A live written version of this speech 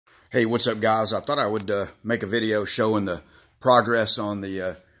Hey, what's up, guys? I thought I would make a video showing the progress on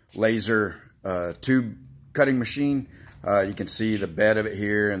the laser tube cutting machine. You can see the bed of it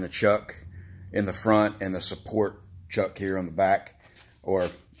here and the chuck in the front and the support chuck here on the back. Or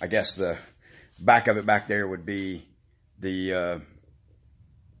I guess the back of it back there would be the,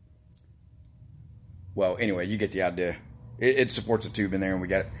 well, anyway, you get the idea. It supports a tube in there, and we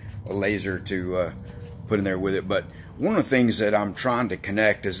got a laser to put in there with it. But one of the things that I'm trying to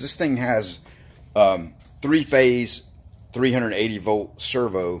connect is this thing has 3-phase 380 volt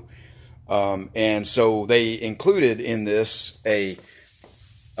servo, and so they included in this a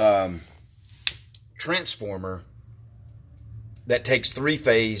transformer that takes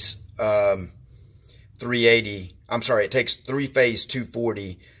 3-phase 380. I'm sorry, it takes 3-phase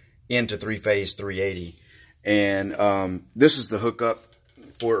 240 into 3-phase 380, and this is the hookup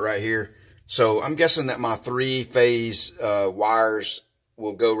for it right here. So I'm guessing that my 3-phase wires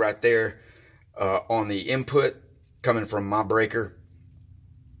will go right there on the input coming from my breaker.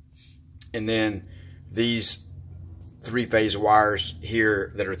 And then these 3-phase wires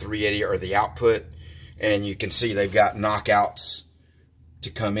here that are 380 are the output. And you can see they've got knockouts to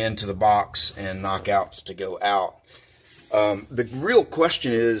come into the box and knockouts to go out. The real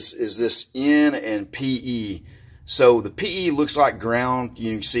question is this N and PE. So the PE looks like ground.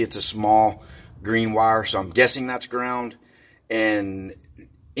 You can see it's a small green wire, so I'm guessing that's ground. And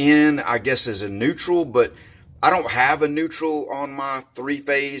N, I guess, is a neutral, but I don't have a neutral on my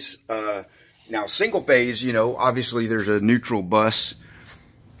 3-phase. Now, single phase, you know, obviously there's a neutral bus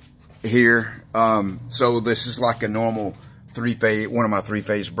here. So this is like a normal 3-phase, one of my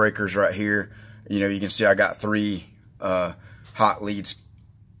 3-phase breakers right here. You know, you can see I got 3 hot leads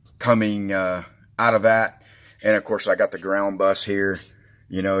coming out of that. And of course, I got the ground bus here.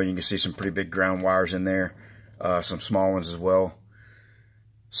 You know, you can see some pretty big ground wires in there, some small ones as well.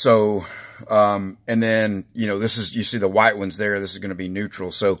 So, and then, you know, this is, you see the white ones there. This is going to be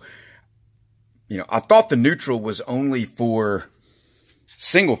neutral. So, you know, I thought the neutral was only for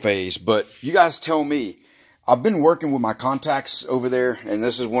single phase, but you guys tell me. I've been working with my contacts over there, and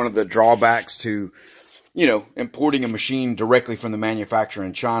this is one of the drawbacks to, you know, importing a machine directly from the manufacturer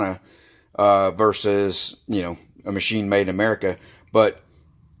in China. Versus, you know, a machine made in America. But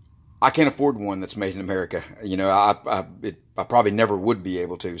I can't afford one that's made in America. You know, I probably never would be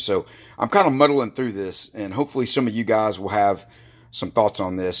able to. So I'm kind of muddling through this, and hopefully some of you guys will have some thoughts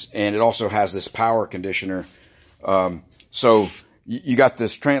on this. And it also has this power conditioner. So you got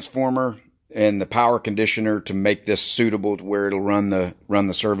this transformer and the power conditioner to make this suitable to where it'll run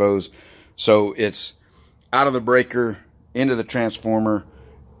the servos. So it's out of the breaker, into the transformer,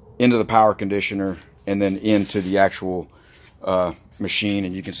 into the power conditioner, and then into the actual machine.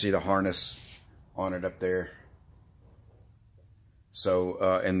 And you can see the harness on it up there. So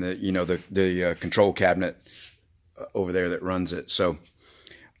and the, you know, the control cabinet over there that runs it. So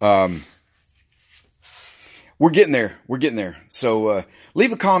we're getting there. So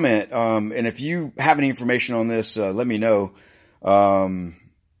leave a comment, and if you have any information on this, let me know. I'd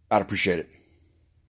appreciate it.